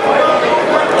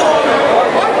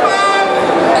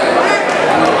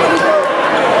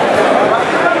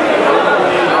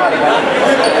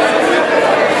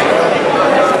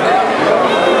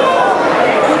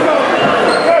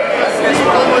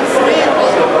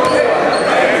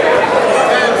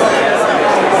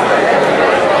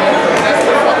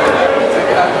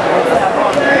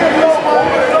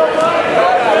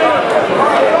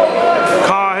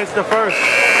 The first.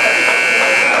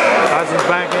 Cousins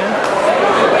back in.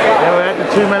 Then we're at the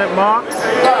 2-minute mark.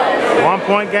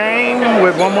 1-point game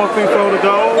with one more free throw to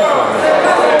go.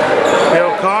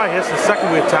 Bill Carr hits the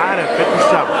second. We're tied at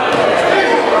 57.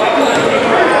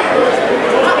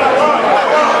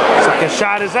 Second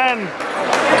shot is in.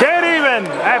 Dead even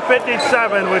at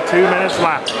 57 with 2 minutes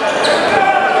left.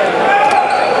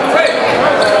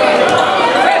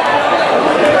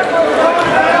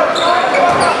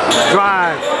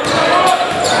 Drive.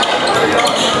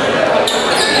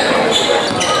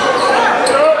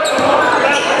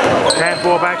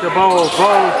 Handball back to Bowles.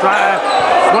 Bowles drive,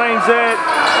 swings it,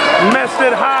 missed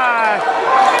it high,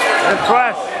 and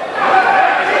fresh.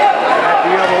 Back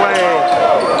the other way.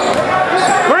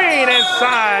 Green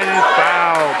inside and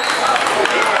fouled.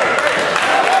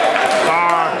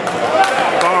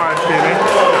 Barr, excuse me.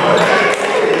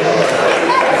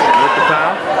 With the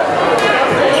foul.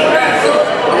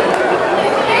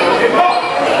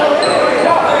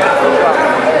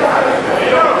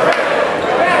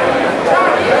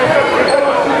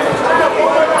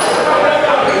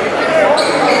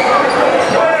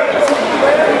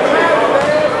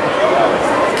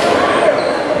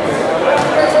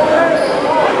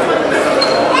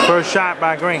 First shot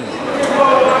by Green. Front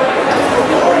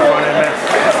and miss.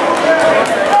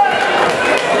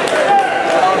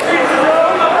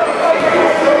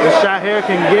 This shot here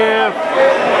can give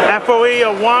FOE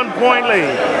a 1-point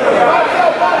lead.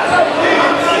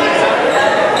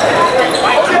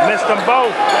 Missed them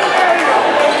both.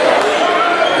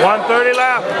 1:30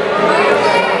 left.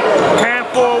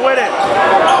 Handful with it.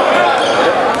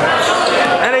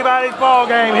 Anybody's ball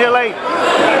game here late.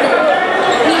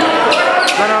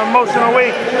 Been an emotional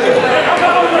week.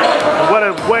 What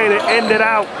a way to end it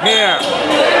out here.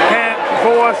 Can't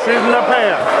force shooting a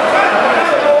pair.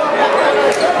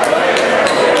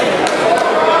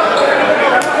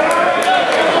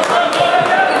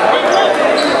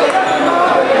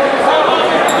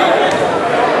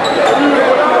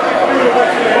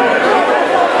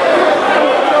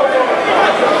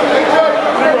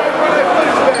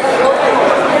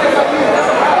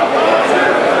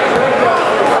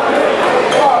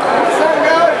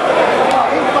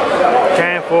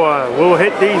 We'll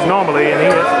hit these normally, and he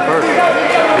hits the first.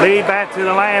 Lead back to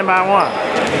the land by 1.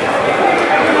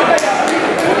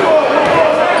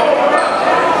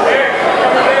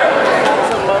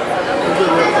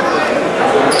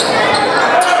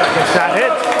 Second shot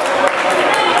hits.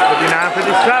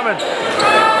 59-57.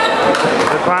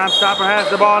 The Crime Stopper has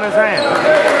the ball in his hand.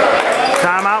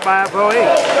 Timeout by FOE.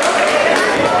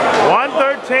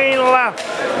 1:13 left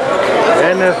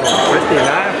in this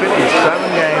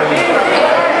 59-57 game.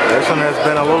 This one has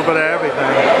been a little bit of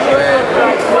everything.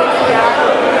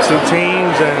 Two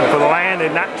teams, and for the Land,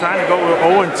 they're not trying to go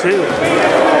 0-2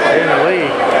 in the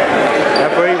league.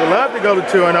 FOE would love to go to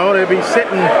 2-0. They'd be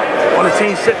sitting on the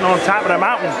team sitting on top of the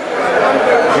mountain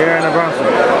here in the Brunson.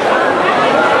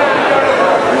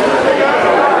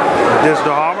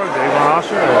 Digital Harbor, Davon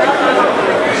Osher.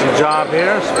 It's a job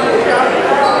here.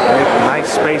 Nice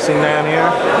spacing down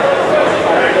here.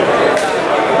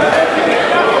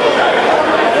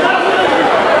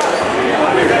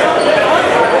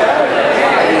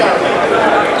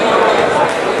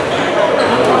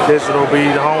 Digital will be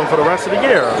home for the rest of the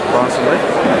year, possibly.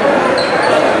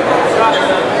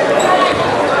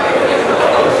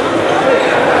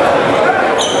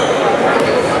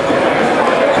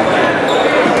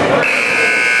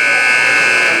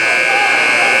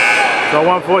 So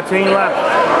 1:14 left.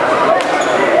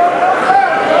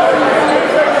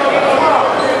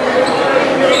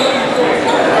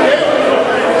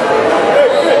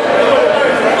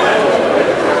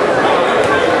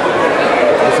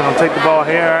 Take the ball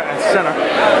here at center.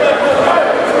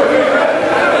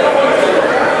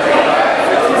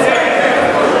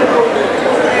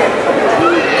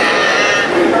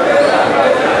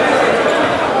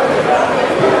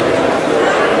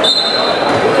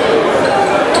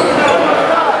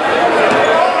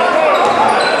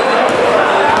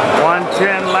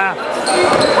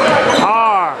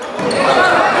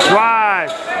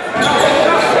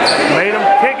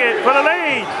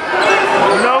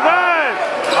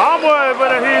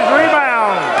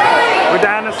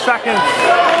 Seconds.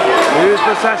 Use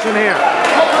possession here.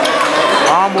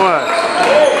 Longwood.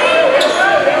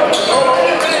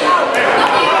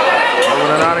 Over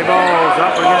the 90 balls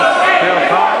up against Bill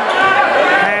Cobb.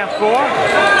 Half 4.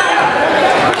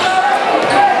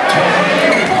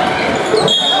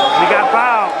 He got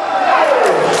fouled.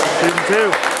 Shooting 2.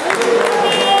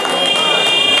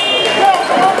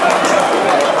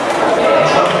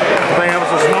 I think that was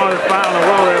the smartest foul in the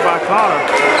world there by Carter.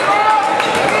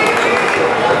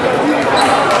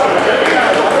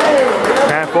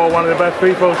 One of the best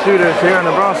free throw shooters here in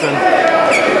the Brunson.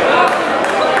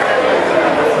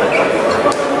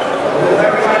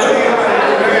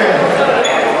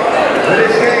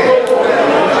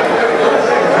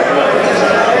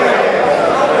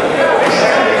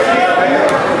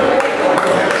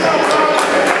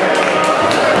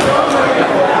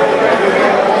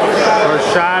 First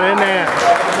shot in there.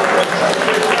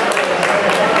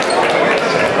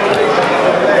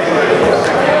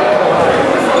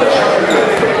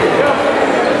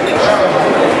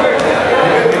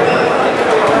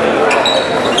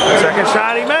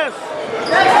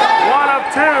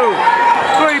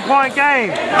 Game.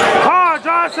 Hard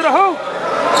drives to the hoop.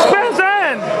 Spins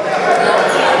in.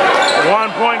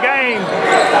 1 point game.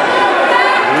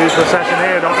 Use possession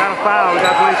here. Don't got a foul. We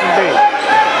got position B.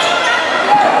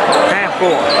 And 4.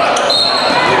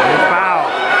 Good foul.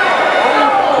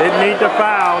 Didn't need the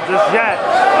foul just yet.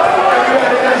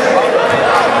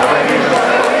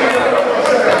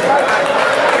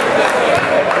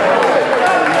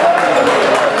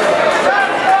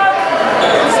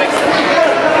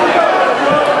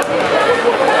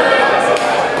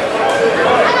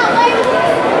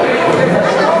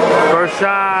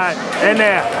 Shot in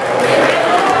there.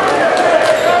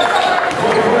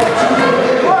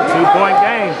 2 point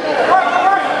game.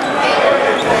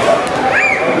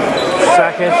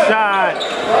 Second shot.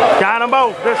 Got them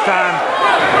both this time.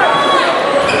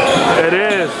 It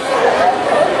is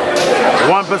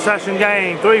 1 possession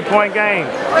game. 3 point game.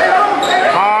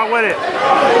 Hard with it.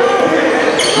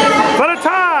 For the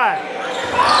tie.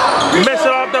 Miss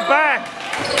it off the back.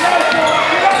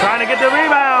 Trying to get the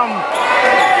rebound.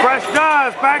 Fresh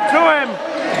does, back to him.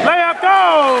 Layup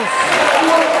goes.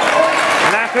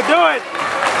 And that could do it.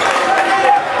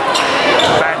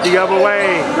 Back the other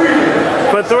way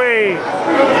for 3.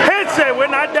 Hits it, we're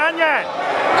not done yet.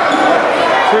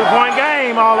 2 point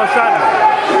game all of a sudden.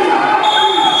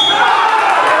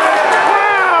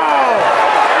 Wow!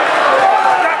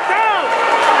 Stepped out.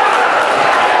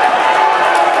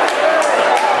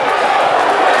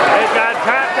 It got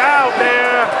tapped out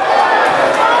there.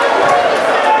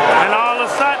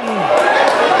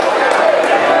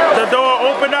 The door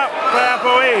opened up for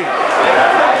FOE.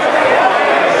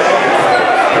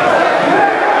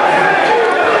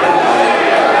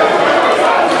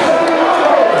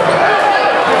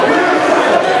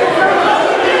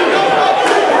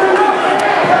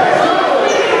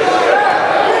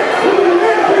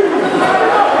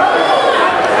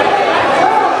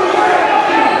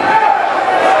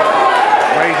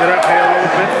 Raise it up here a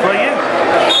little bit for you.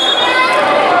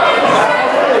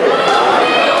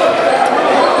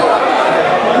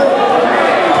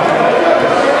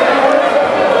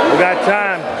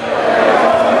 Time.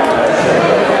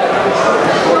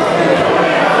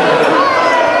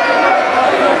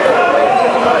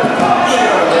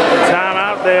 Time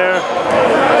out there. I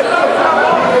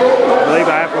believe I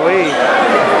have to leave.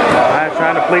 I'm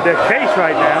trying to plead their case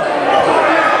right now.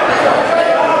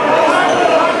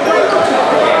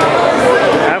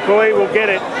 FOA will get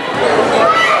it.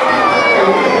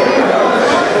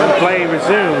 When play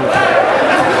resumes.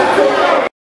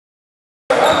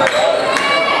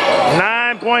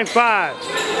 9.5.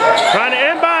 Trying to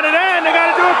inbound it in. They got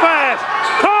to do a pass.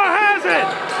 Carr has it.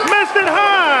 Missed it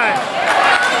high.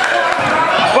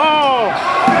 Ball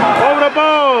over the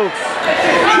Bulls.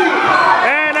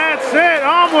 And that's it.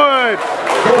 Onward.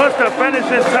 puts the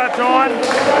finishing touch on.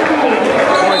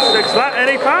 0.6 left, and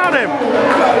he fouled him.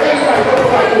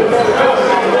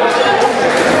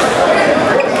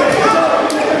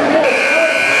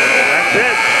 That's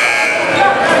it.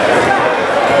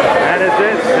 That is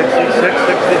it.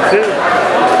 66-62.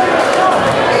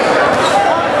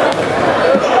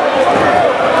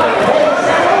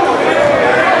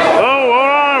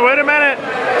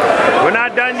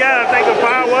 Done yet. I think a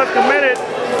foul was committed.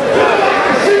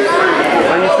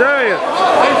 Are you serious?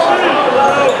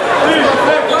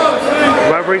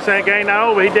 Referee saying game not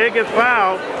over. He did get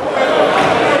fouled.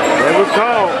 It was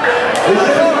called.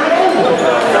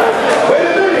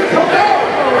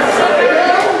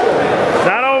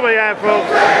 Not over yet, folks.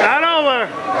 Not over.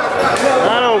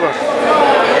 Not over.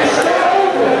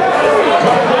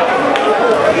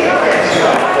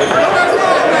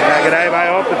 Gotta get everybody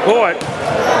off the court.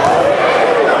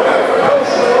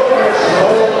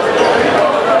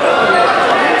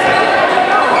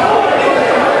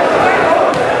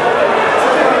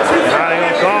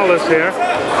 This here.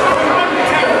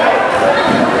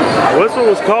 Whistle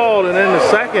was called, and then the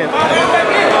second.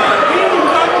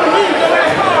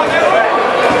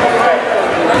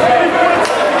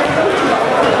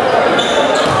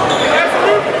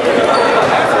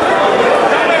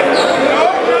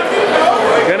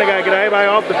 Then I gotta get everybody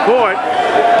off the court.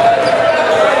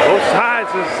 Both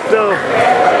sides is still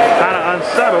kind of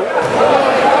unsettled.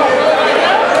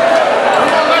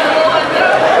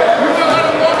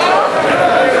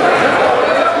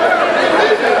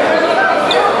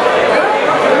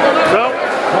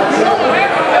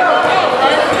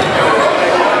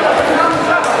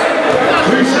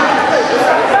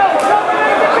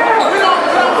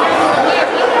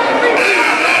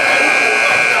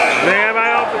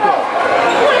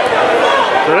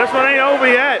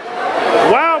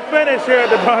 Here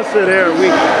at the Brunson here,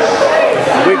 week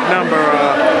number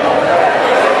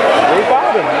 3 5.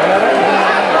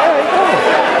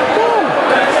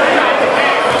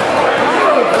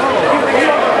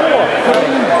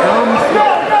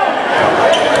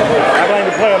 I blame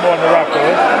the player more than the ref.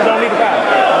 You don't need the foul.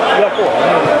 You got 4.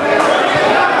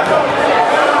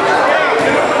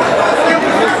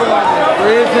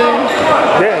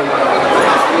 Yeah.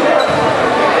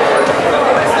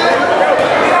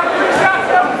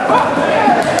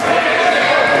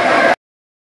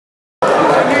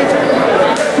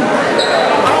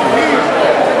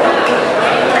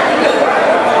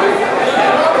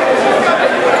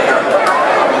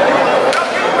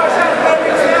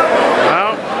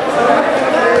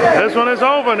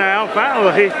 Over now,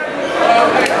 finally.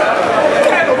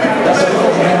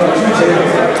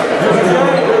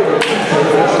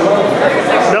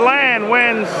 The Land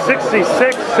wins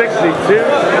 66-62.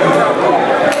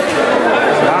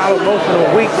 Our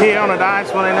emotional week here on the Dye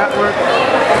Sporting Network.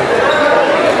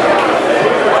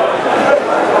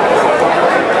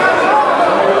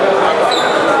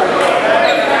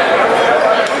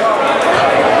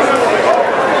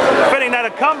 Fitting that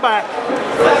a comeback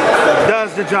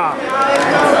does the job.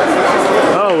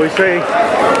 Oh, we see.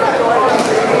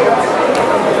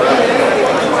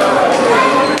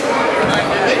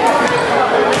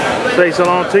 Say so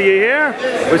long to you here.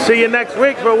 We'll see you next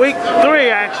week for week 3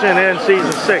 action in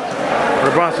season 6 for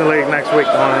the Brunson League next week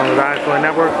on the Dye Sporting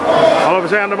Network. All of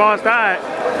us here on the Boss Diet.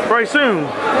 Very soon.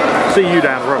 See you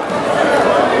down the road.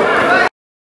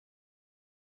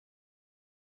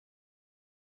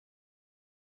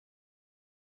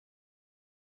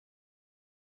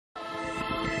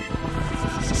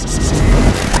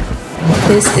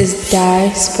 This is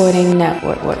Dye Sporting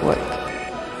Network.